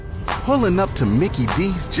Pulling up to Mickey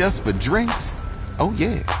D's just for drinks? Oh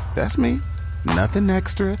yeah, that's me. Nothing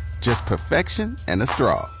extra, just perfection and a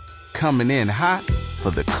straw. Coming in hot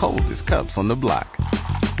for the coldest cups on the block.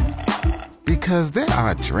 Because there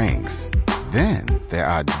are drinks. Then there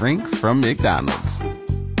are drinks from McDonald's.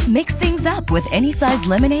 Mix things up with any size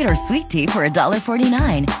lemonade or sweet tea for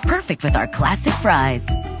 $1.49. Perfect with our classic fries.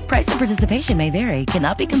 Price and participation may vary.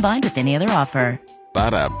 Cannot be combined with any other offer.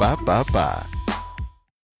 Ba-da-ba-ba-ba.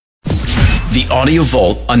 The Audio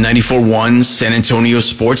Vault on 94.1 San Antonio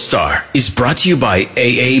Sports Star is brought to you by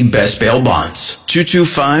AA Best Bail Bonds,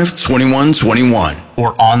 225-2121,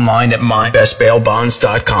 or online at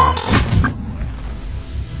mybestbailbonds.com.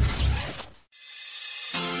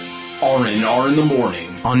 R&R in the morning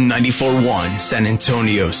on 94.1 San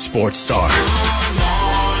Antonio Sports Star.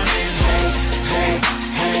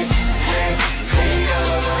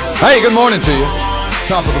 Hey, good morning to you.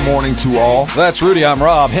 Top of the morning to all. That's Rudy. I'm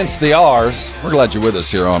Rob, hence the R's. We're glad you're with us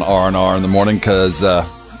here on R&R in the morning because I'd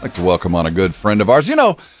like to welcome on a good friend of ours. You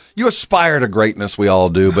know, you aspire to greatness, we all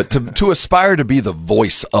do, but to aspire to be the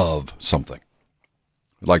voice of something.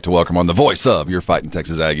 I'd like to welcome on the voice of your fighting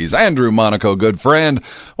Texas Aggies, Andrew Monaco, good friend.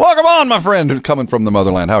 Welcome on, my friend, coming from the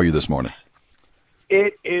motherland. How are you this morning?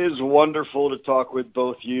 It is wonderful to talk with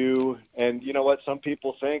both you. And you know what? Some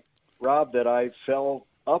people think, Rob, that I fell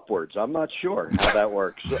upwards. I'm not sure how that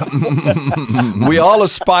works. We all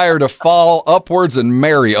aspire to fall upwards and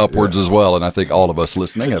marry upwards as well, and I think all of us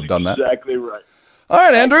listening have done that. Exactly right. All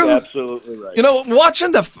right, Andrew. That's absolutely right. You know,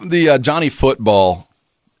 watching the Johnny Football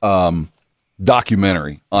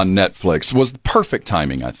documentary on Netflix was the perfect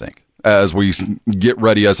timing, I think, as we get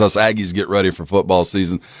ready, as us Aggies get ready for football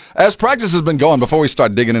season. As practice has been going, before we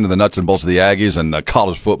start digging into the nuts and bolts of the Aggies and the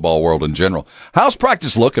college football world in general, how's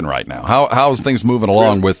practice looking right now? How's things moving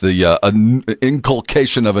along with the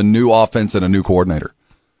inculcation of a new offense and a new coordinator?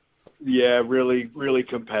 Yeah, really, really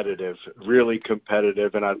competitive,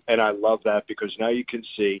 and I love that because now you can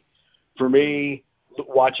see, for me,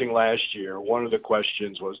 watching last year, one of the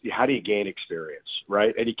questions was, how do you gain experience,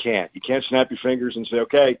 right? And you can't snap your fingers and say,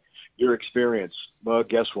 okay, your experience. Well,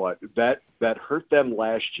 guess what? That hurt them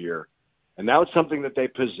last year, and now it's something that they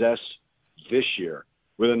possess this year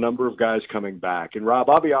with a number of guys coming back. And Rob,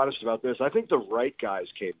 I'll be honest about this. I think the right guys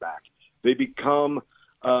came back. They become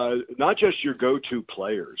not just your go-to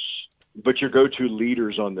players, but your go-to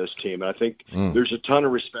leaders on this team. And I think there's a ton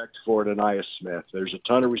of respect for Ananias Smith. There's a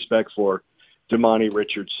ton of respect for Damani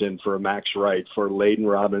Richardson, for Max Wright, for Layden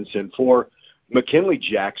Robinson, for McKinley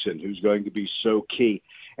Jackson, who's going to be so key.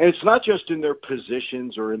 And it's not just in their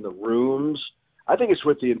positions or in the rooms. I think it's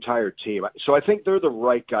with the entire team. So I think they're the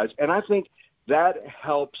right guys. And I think that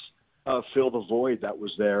helps fill the void that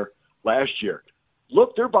was there last year.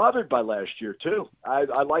 Look, they're bothered by last year, too. I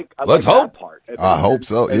like that part. I hope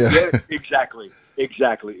so, yeah. Exactly.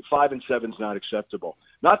 5-7 is not acceptable.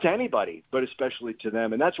 Not to anybody, but especially to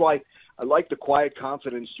them. And that's why I like the quiet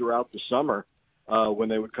confidence throughout the summer when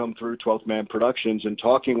they would come through 12th Man Productions and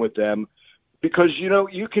talking with them. Because, you know,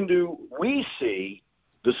 we see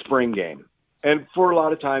the spring game. And for a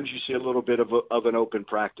lot of times you see a little bit of an open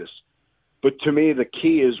practice. But to me, the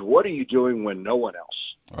key is, what are you doing when no one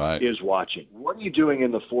else is watching? What are you doing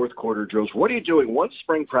in the fourth quarter drills? What are you doing once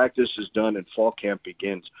spring practice is done and fall camp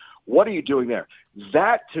begins? What are you doing there?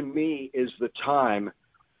 That, to me, is the time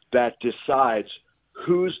that decides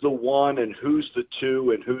who's the one and who's the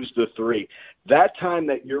two and who's the three. That time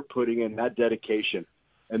that you're putting in, that dedication.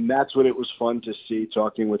 And that's what it was fun to see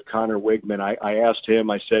talking with Connor Wigman. I asked him,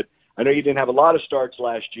 I said, I know you didn't have a lot of starts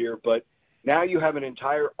last year, but now you have an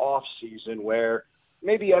entire off season where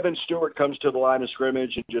maybe Evan Stewart comes to the line of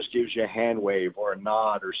scrimmage and just gives you a hand wave or a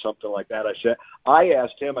nod or something like that. I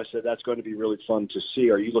asked him, I said, that's going to be really fun to see.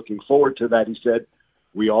 Are you looking forward to that? He said,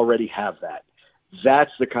 we already have that.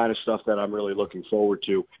 That's the kind of stuff that I'm really looking forward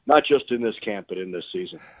to, not just in this camp, but in this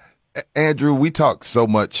season. Andrew, we talk so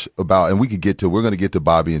much about, and we're going to get to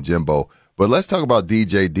Bobby and Jimbo, but let's talk about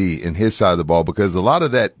DJD and his side of the ball, because a lot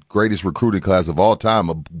of that greatest recruiting class of all time,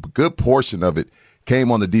 a good portion of it came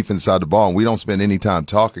on the defense side of the ball, and we don't spend any time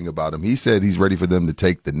talking about him. He said he's ready for them to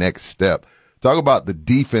take the next step. Talk about the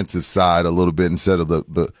defensive side a little bit instead of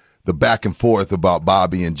the back and forth about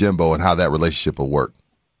Bobby and Jimbo and how that relationship will work.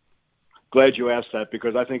 Glad you asked that,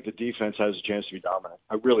 because I think the defense has a chance to be dominant.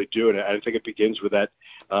 I really do, and I think it begins with that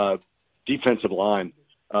defensive line,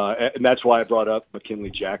 and that's why I brought up McKinley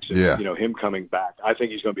Jackson. Yeah. You know, him coming back. I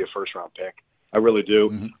think he's going to be a first-round pick. I really do.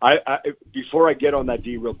 Mm-hmm. Before I get on that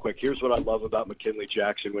D real quick, here's what I love about McKinley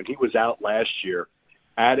Jackson. When he was out last year,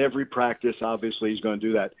 at every practice, obviously he's going to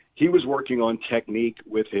do that, he was working on technique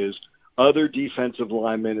with his other defensive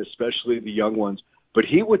linemen, especially the young ones, But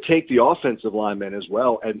he would take the offensive lineman as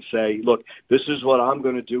well and say, look, this is what I'm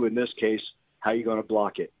going to do in this case. How are you going to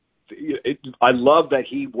block it? I love that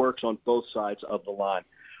he works on both sides of the line.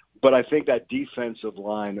 But I think that defensive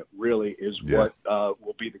line really is what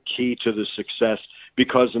will be the key to the success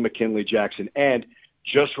because of McKinley Jackson. And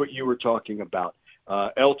just what you were talking about,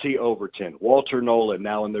 LT Overton, Walter Nolan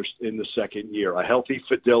now in the second year, a healthy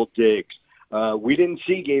Fidel Diggs. We didn't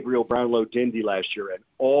see Gabriel Brownlow-Dindy last year, and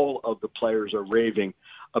all of the players are raving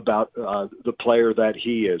about the player that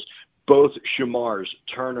he is. Both Shamars,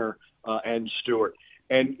 Turner, and Stewart.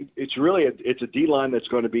 And it's really it's a D-line that's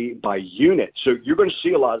going to be by unit. So you're going to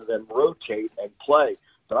see a lot of them rotate and play.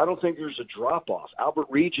 But I don't think there's a drop-off. Albert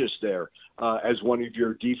Regis there as one of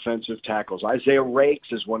your defensive tackles. Isaiah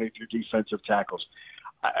Rakes as one of your defensive tackles.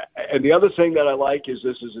 And the other thing that I like is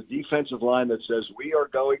this is a defensive line that says we are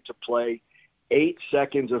going to play 8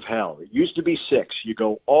 seconds of hell. It used to be 6. You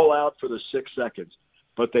go all out for the 6 seconds.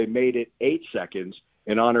 But they made it 8 seconds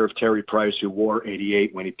in honor of Terry Price, who wore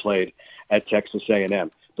 88 when he played at Texas A&M.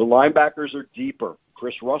 The linebackers are deeper.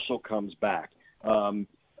 Chris Russell comes back.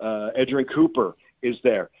 Edrin Cooper is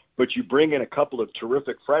there. But you bring in a couple of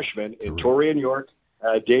terrific freshmen in Torian York,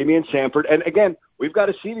 Damian Sanford. And, again, we've got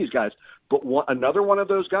to see these guys. But another one of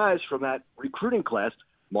those guys from that recruiting class,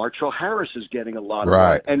 Marshall Harris, is getting a lot of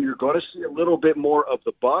that. And you're going to see a little bit more of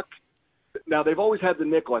the buck. Now, they've always had the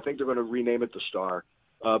nickel. I think they're going to rename it the Star.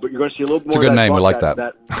 But you're going to see a little more. It's a good name. We like that.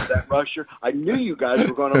 That rusher. I knew you guys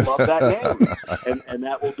were going to love that name, and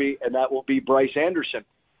that will be Bryce Anderson.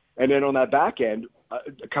 And then on that back end,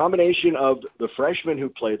 a combination of the freshmen who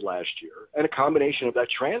played last year and a combination of that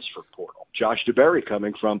transfer portal. Josh DeBerry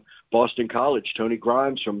coming from Boston College, Tony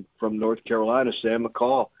Grimes from North Carolina, Sam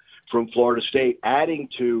McCall from Florida State, adding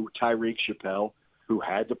to Tyreek Chappelle, who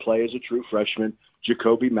had to play as a true freshman,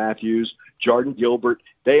 Jacoby Matthews, Jordan Gilbert.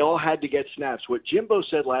 They all had to get snaps. What Jimbo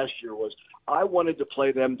said last year was, I wanted to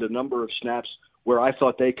play them the number of snaps where I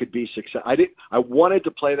thought they could be successful. I wanted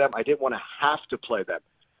to play them. I didn't want to have to play them.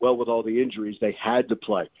 Well, with all the injuries, they had to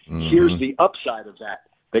play. Mm-hmm. Here's the upside of that.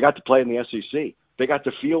 They got to play in the SEC. They got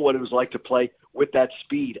to feel what it was like to play with that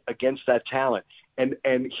speed against that talent. And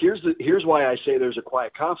here's why I say there's a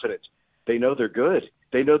quiet confidence. They know they're good.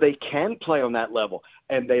 They know they can play on that level,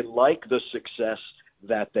 and they like the success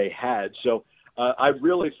that they had. So I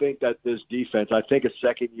really think that this defense, I think a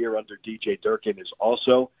second year under DJ Durkin is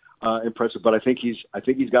also impressive, but I think he's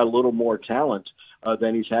got a little more talent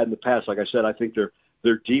than he's had in the past. Like I said, I think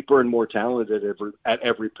they're deeper and more talented at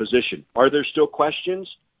every position. Are there still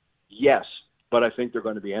questions? Yes, but I think they're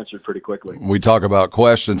going to be answered pretty quickly. We talk about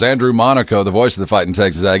questions. Andrew Monaco, the voice of the Fighting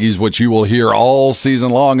Texas Aggies, which you will hear all season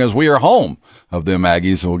long as we are home of them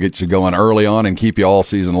Aggies, so we'll get you going early on and keep you all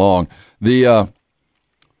season long. The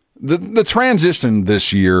transition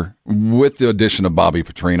this year with the addition of Bobby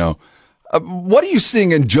Petrino, what are you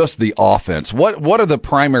seeing in just the offense? What are the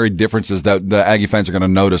primary differences that the Aggie fans are going to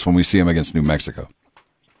notice when we see them against New Mexico?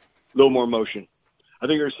 A little more motion. I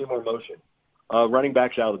think you're going to see more motion. Running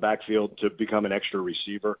backs out of the backfield to become an extra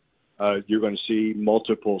receiver. You're going to see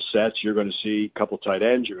multiple sets. You're going to see a couple tight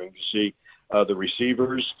ends. You're going to see the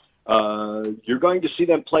receivers. You're going to see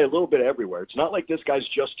them play a little bit everywhere. It's not like this guy's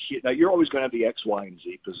just here. Now, you're always going to have the X, Y, and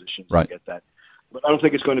Z positions. Right. I get that. But I don't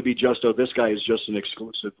think it's going to be just, this guy is just an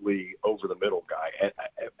exclusively over-the-middle guy.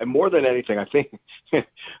 And more than anything, I think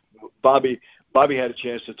Bobby had a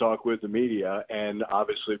chance to talk with the media, and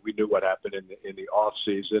obviously we knew what happened in the off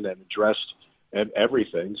season and addressed and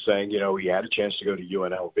everything, saying, he had a chance to go to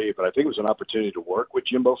UNLV, but I think it was an opportunity to work with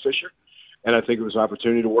Jimbo Fisher, and I think it was an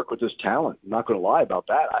opportunity to work with this talent. I'm not going to lie about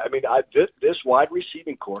that. I mean, this wide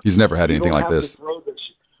receiving core. He's never had anything like this.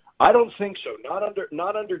 I don't think so.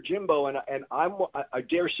 Not under Jimbo, and I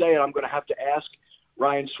dare say, and I'm going to have to ask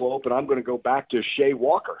Ryan Swope, and I'm going to go back to Shea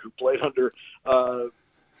Walker, who played under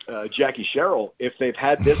Jackie Sherrill, if they've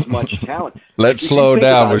had this much talent. Let's slow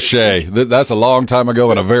down with Shea. That's a long time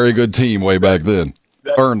ago and a very good team way back then.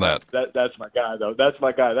 Earn that. That's my guy, though. That's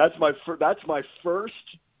my guy. That's my first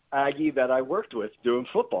Aggie that I worked with doing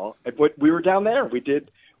football. We were down there. We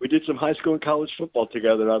did some high school and college football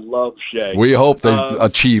together. I love Shea. We hope they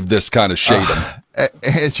achieve this kind of Shea.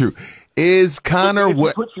 Andrew, is Connor if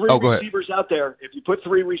you put three receivers out there, if you put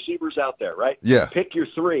 3 receivers out there, right? Yeah. Pick your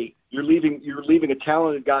 3. You're leaving a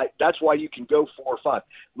talented guy. That's why you can go 4 or 5.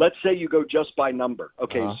 Let's say you go just by number.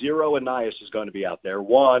 Okay, 0 Anias is going to be out there.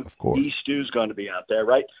 1, E. Stu's going to be out there,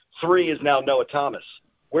 right? 3 is now Noah Thomas.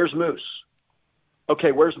 Where's Moose?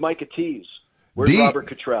 Okay, where's Micah Tees? Where's Robert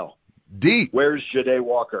Cottrell? Where's Jade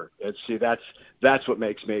Walker? And see, that's what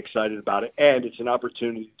makes me excited about it. And it's an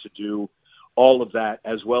opportunity to do all of that,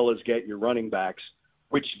 as well as get your running backs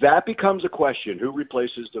which that becomes a question. Who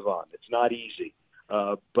replaces Devon? It's not easy.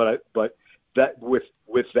 But that with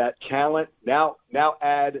that talent, now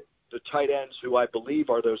add the tight ends who I believe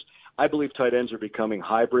are those. I believe tight ends are becoming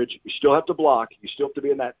hybrids. You still have to block. You still have to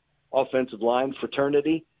be in that offensive line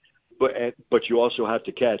fraternity, but you also have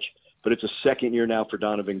to catch. But it's a second year now for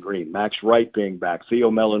Donovan Green. Max Wright being back. Theo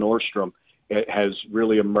Mellon-Orstrom has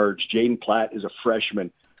really emerged. Jaden Platt is a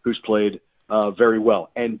freshman who's played very well.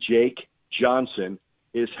 And Jake Johnson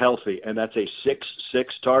is healthy, and that's a 6'6"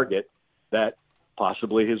 target that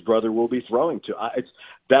possibly his brother will be throwing to.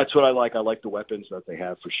 That's what I like. I like the weapons that they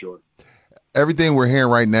have for sure. Everything we're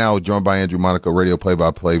hearing right now, joined by Andrew Monaco, radio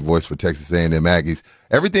play-by-play voice for Texas A&M Aggies.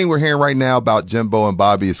 Everything we're hearing right now about Jimbo and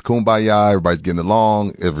Bobby is kumbaya. Everybody's getting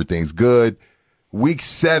along. Everything's good. Week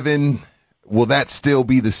 7, will that still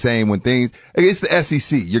be the same when things – it's the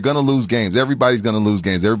SEC. You're going to lose games. Everybody's going to lose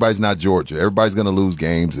games. Everybody's not Georgia. Everybody's going to lose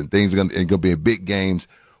games, and things are going to be big games.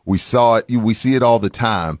 We saw it. We see it all the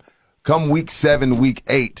time. Come week 7, week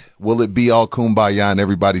 8, will it be all kumbaya and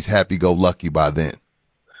everybody's happy-go-lucky by then?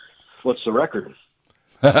 What's the record?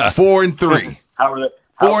 4-3. How are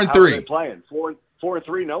they playing?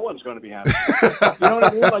 4-3. No one's going to be happy. You know what I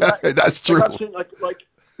mean? That's true.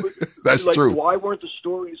 That's true. Why weren't the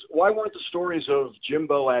stories of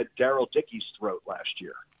Jimbo at Darryl Dickey's throat last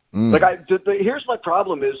year? Here's my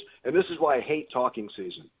problem is, and this is why I hate talking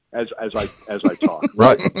season as I talk.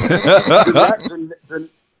 Right.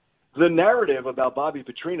 The narrative about Bobby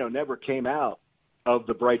Petrino never came out of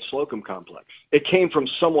the Bright Slocum complex. It came from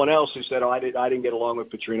someone else who said, I didn't get along with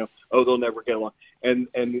Petrino. Oh, they'll never get along. And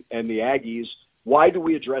the Aggies, why do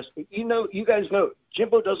we address – you guys know,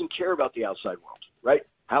 Jimbo doesn't care about the outside world, right?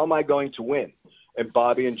 How am I going to win? And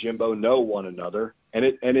Bobby and Jimbo know one another, and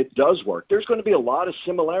it does work. There's going to be a lot of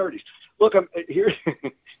similarities. Look, I'm here.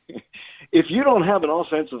 If you don't have an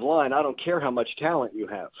offensive line, I don't care how much talent you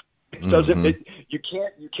have. It doesn't. You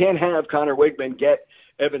can't have Connor Wigman get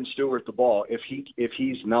Evan Stewart the ball if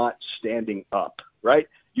he's not standing up, right?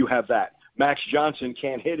 You have that. Max Johnson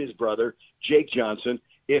can't hit his brother, Jake Johnson,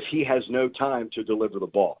 if he has no time to deliver the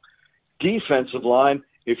ball. Defensive line,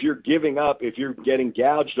 if you're giving up, if you're getting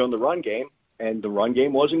gouged on the run game, and the run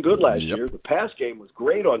game wasn't good last year, the pass game was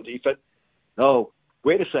great on defense. Oh,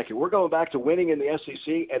 wait a second. We're going back to winning in the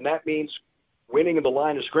SEC, and that means winning in the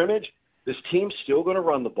line of scrimmage. This team's still going to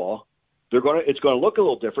run the ball. It's going to look a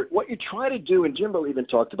little different. What you try to do, and Jimbo even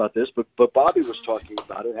talked about this, but Bobby was talking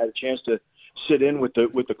about it, had a chance to sit in with the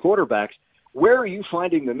quarterbacks. Where are you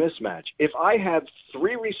finding the mismatch? If I have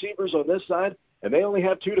 3 receivers on this side and they only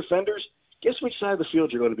have 2 defenders, guess which side of the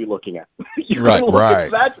field you're going to be looking at?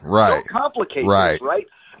 Don't complicate this, right?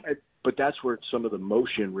 But that's where some of the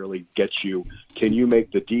motion really gets you. Can you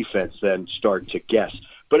make the defense then start to guess?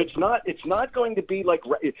 But it's not going to be like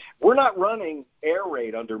we're not running air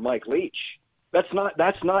raid under Mike Leach. That's not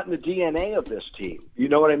in the DNA of this team. You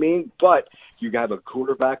know what I mean? But you have a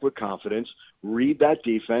quarterback with confidence, read that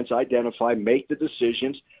defense, identify, make the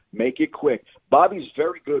decisions, make it quick. Bobby's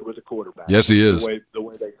very good with a quarterback. Yes, he is. The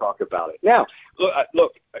way they talk about it. Now,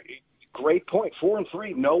 look, great point.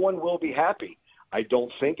 4-3, no one will be happy. I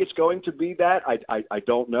don't think it's going to be that. I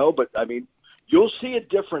don't know, but I mean, you'll see a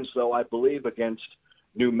difference though, I believe, against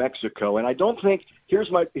New Mexico. And I don't think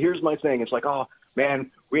here's my thing. It's like, oh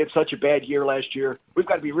man, we had such a bad year last year. We've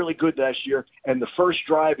got to be really good last year. And the first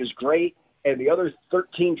drive is great, and the other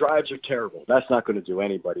 13 drives are terrible. That's not going to do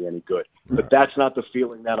anybody any good. But that's not the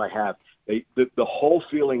feeling that I have. The whole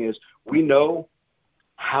feeling is we know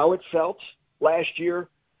how it felt last year,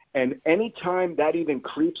 and anytime that even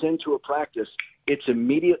creeps into a practice, it's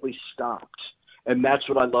immediately stopped. And that's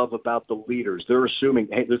what I love about the leaders. They're assuming,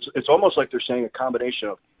 hey, it's almost like they're saying a combination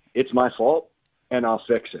of it's my fault and I'll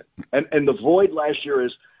fix it. And the void last year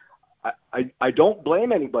is I don't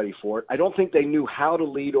blame anybody for it. I don't think they knew how to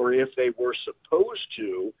lead or if they were supposed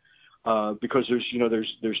to because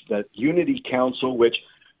there's that unity council, which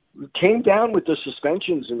came down with the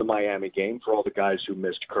suspensions in the Miami game for all the guys who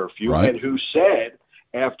missed curfew and who said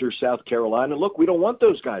after South Carolina, look, we don't want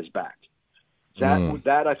those guys back.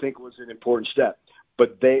 That I think was an important step.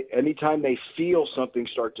 But anytime they feel something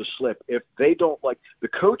start to slip, if they don't like the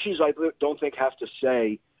coaches, I don't think have to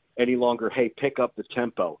say any longer, hey, pick up the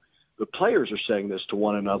tempo. The players are saying this to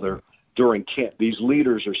one another during camp. These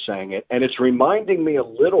leaders are saying it, and it's reminding me a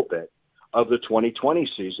little bit of the 2020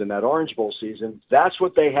 season, that Orange Bowl season. That's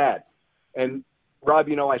what they had. And Rob,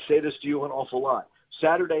 I say this to you an awful lot.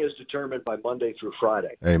 Saturday is determined by Monday through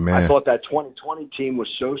Friday. Amen. I thought that 2020 team was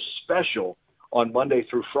so special on Monday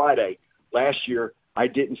through Friday. Last year, I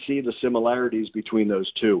didn't see the similarities between those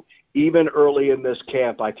two. Even early in this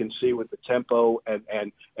camp, I can see with the tempo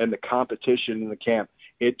and the competition in the camp,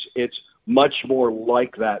 It's much more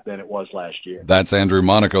like that than it was last year. That's Andrew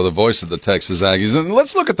Monaco, the voice of the Texas Aggies. And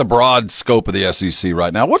let's look at the broad scope of the SEC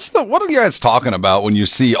right now. What are you guys talking about when you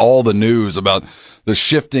see all the news about the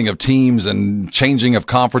shifting of teams and changing of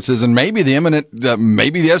conferences and maybe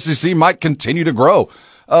maybe the SEC might continue to grow?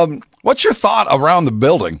 What's your thought around the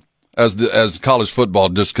building as college football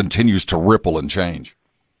just continues to ripple and change?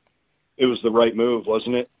 It was the right move,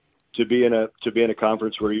 wasn't it? To be in a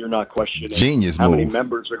conference where you're not questioning Genius how move. many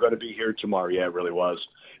members are going to be here tomorrow. Yeah, it really was.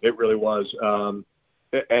 It really was.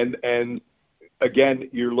 And again,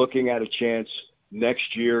 you're looking at a chance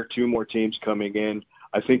next year, 2 more teams coming in.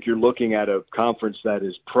 I think you're looking at a conference that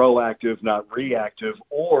is proactive, not reactive,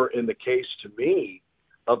 or in the case to me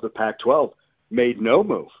of the Pac-12, made no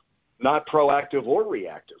move, not proactive or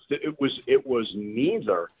reactive. It was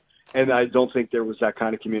neither. And I don't think there was that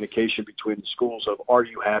kind of communication between the schools of, are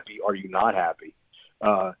you happy, are you not happy?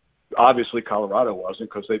 Obviously, Colorado wasn't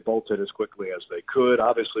because they bolted as quickly as they could.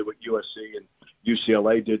 Obviously, what USC and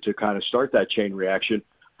UCLA did to kind of start that chain reaction.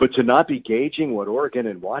 But to not be gauging what Oregon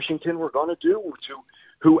and Washington were going to do,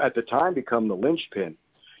 who at the time become the linchpin.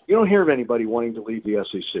 You don't hear of anybody wanting to leave the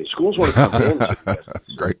SEC. Schools want to come in.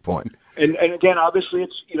 Great point. And again, obviously,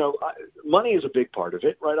 it's money is a big part of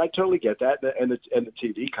it, right? I totally get that, and the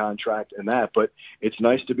TV contract and that. But it's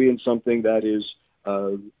nice to be in something that is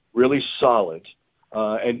really solid,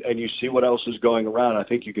 and you see what else is going around. I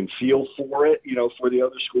think you can feel for it, for the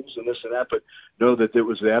other schools and this and that, but know that it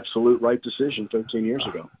was the absolute right decision 13 years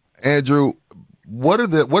ago. Andrew, what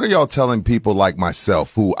are y'all telling people like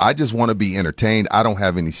myself who I just want to be entertained? I don't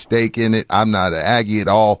have any stake in it. I'm not an Aggie at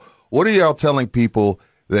all. What are y'all telling people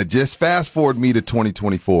that just fast forward me to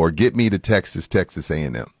 2024, get me to Texas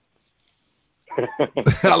A&M?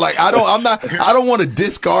 I don't want to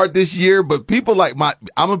discard this year, but people like I'm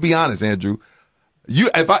gonna be honest, Andrew.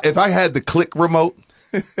 If I had the click remote,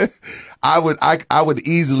 I would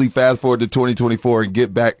easily fast forward to 2024 and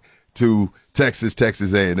get back to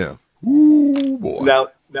Texas A&M. Ooh, boy. Now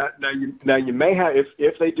you may have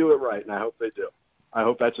if they do it right, and I hope they do. I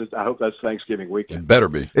hope that's Thanksgiving weekend. It better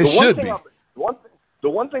be. It should be. The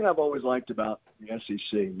one thing I've always liked about the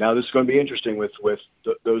SEC, now this is going to be interesting with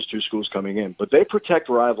those 2 schools coming in, but they protect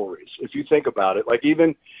rivalries. If you think about it, like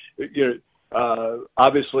even,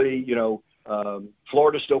 obviously,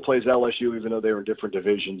 Florida still plays LSU even though they were in different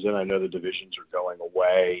divisions, and I know the divisions are going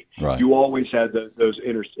away. Right. You always had those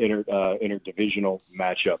interdivisional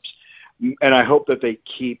matchups, and I hope that they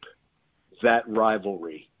keep that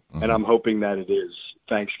rivalry, and I'm hoping that it is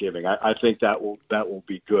Thanksgiving. I think that will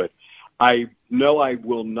be good. I know I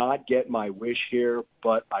will not get my wish here,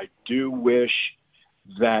 but I do wish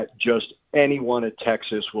that just anyone at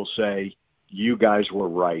Texas will say, you guys were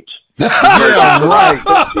right. Yeah,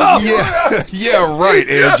 right. Yeah, right,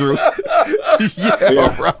 Andrew.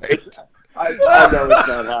 Yeah, right. I know it's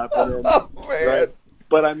not happening. Oh, man. Right?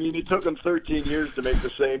 But, I mean, it took them 13 years to make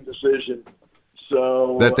the same decision.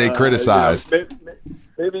 So that they criticized.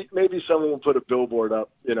 Maybe someone will put a billboard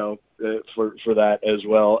up, for that as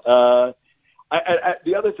well.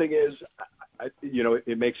 The other thing is,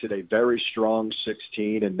 it makes it a very strong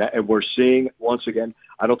 16, and we're seeing once again.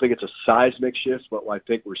 I don't think it's a seismic shift, but I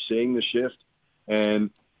think we're seeing the shift, and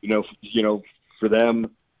for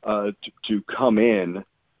them to come in.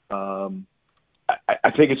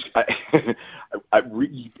 I think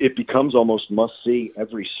it becomes almost must see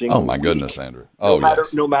every single. Oh my week. goodness, Andrew!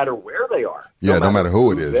 No matter where they are. Yeah, no matter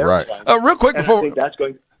who it is, right? Real quick and before I think that's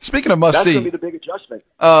going. Speaking of must that's see, going to be the big adjustment.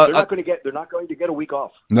 They're not going to get a week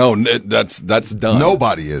off. No, that's done.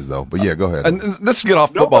 Nobody is though. But yeah, go ahead. And let's get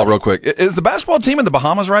off football real quick. Is the basketball team in the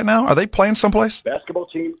Bahamas right now? Are they playing someplace? Basketball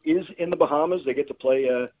team is in the Bahamas. They get to play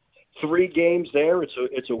 3 games there.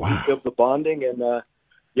 It's a week of the bonding, and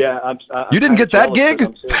I'm you didn't get that gig?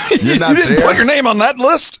 You're not you didn't there? put your name on that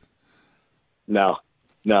list? No.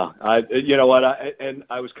 You know what?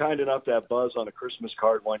 I was kind enough to have Buzz on a Christmas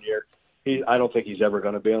card one year. I don't think he's ever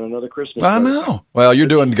going to be on another Christmas card. I know. Well, you're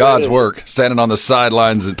doing God's work, standing on the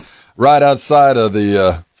sidelines and right outside of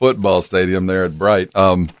the football stadium there at Bright.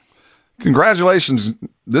 Congratulations.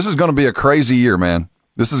 This is going to be a crazy year, man.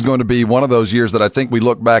 This is going to be one of those years that I think we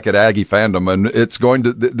look back at Aggie fandom, and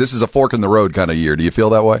this is a fork in the road kind of year. Do you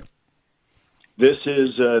feel that way? This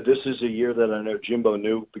is a year that I know Jimbo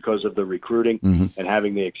knew because of the recruiting and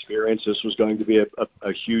having the experience. This was going to be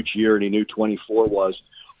a huge year, and he knew 24 was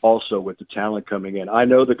also with the talent coming in. I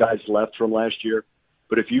know the guys left from last year,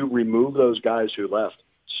 but if you remove those guys who left,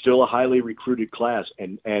 still a highly recruited class.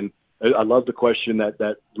 And I love the question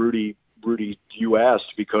that Rudy you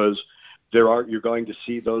asked, because you're going to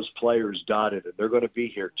see those players dotted, and they're going to be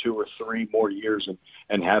here 2 or 3 more years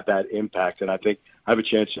and have that impact. And I think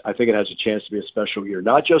it has a chance to be a special year,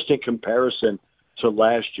 not just in comparison to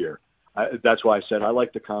last year. That's why I said I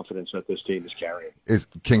like the confidence that this team is carrying.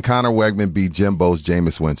 Can Connor Wegman be Jimbo's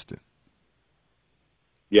Jameis Winston?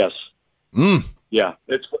 Yes. Yeah.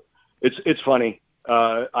 It's funny.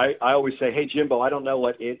 I always say, hey, Jimbo, I don't know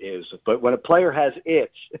what it is. But when a player has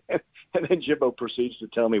it, and then Jimbo proceeds to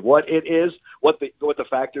tell me what it is, what the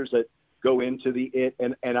factors that go into the it,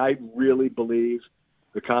 and I really believe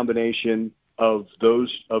the combination of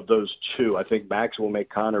those two. I think Max will make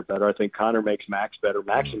Connor better. I think Connor makes Max better.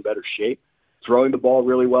 Max in better shape, throwing the ball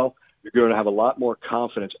really well. You're going to have a lot more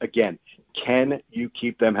confidence. Again, can you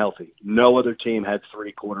keep them healthy? No other team had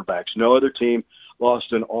 3 quarterbacks. No other team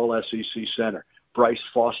lost an all-SEC center. Bryce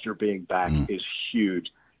Foster being back is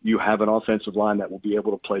huge. You have an offensive line that will be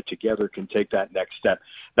able to play together, can take that next step.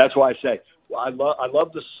 That's why I say I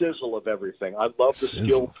love the sizzle of everything. I love the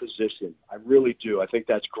skill position. I really do. I think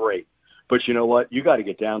that's great. But you know what? You got to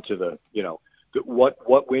get down to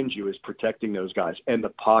what wins you is protecting those guys. And the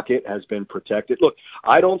pocket has been protected. Look,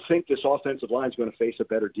 I don't think this offensive line is going to face a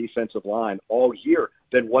better defensive line all year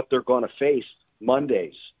than what they're going to face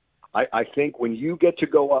Mondays. I think when you get to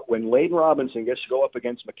go up, when Layden Robinson gets to go up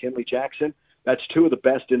against McKinley Jackson, that's 2 of the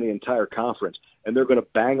best in the entire conference. And they're going to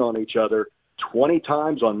bang on each other 20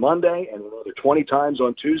 times on Monday and another 20 times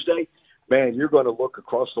on Tuesday. Man, you're going to look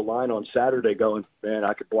across the line on Saturday going, man,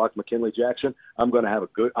 I could block McKinley Jackson. I'm going to have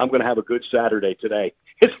a good Saturday today.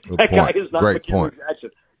 Guy is not McKinley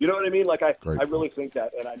Jackson. You know what I mean? Like I really think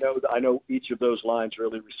that, and I know each of those lines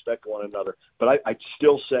really respect one another. But I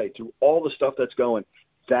still say, through all the stuff that's going,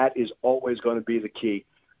 that is always going to be the key.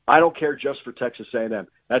 I don't care just for Texas A&M.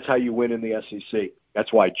 That's how you win in the SEC.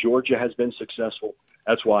 That's why Georgia has been successful.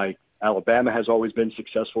 That's why Alabama has always been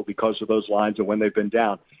successful, because of those lines and when they've been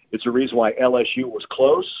down. It's the reason why LSU was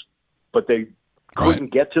close, but they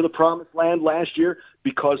couldn't get to the promised land last year,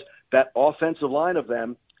 because that offensive line of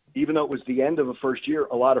them, even though it was the end of the first year,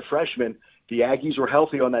 a lot of freshmen, the Aggies were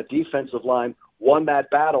healthy on that defensive line, won that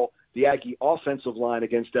battle. The Aggie offensive line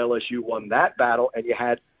against LSU won that battle, and you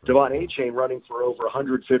had Devon Achane running for over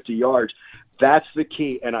 150 yards. That's the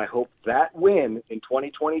key, and I hope that win in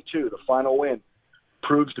 2022, the final win,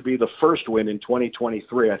 proves to be the first win in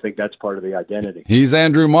 2023. I think that's part of the identity. He's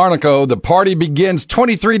Andrew Monaco. The party begins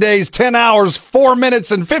 23 days, 10 hours, 4 minutes,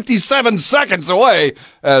 and 57 seconds away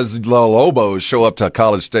as the Lobos show up to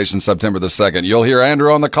College Station September the 2nd. You'll hear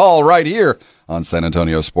Andrew on the call right here on San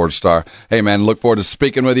Antonio Sports Star. Hey, man, look forward to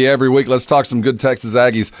speaking with you every week. Let's talk some good Texas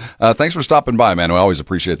Aggies. Thanks for stopping by, man. We always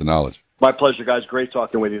appreciate the knowledge. My pleasure, guys. Great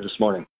talking with you this morning.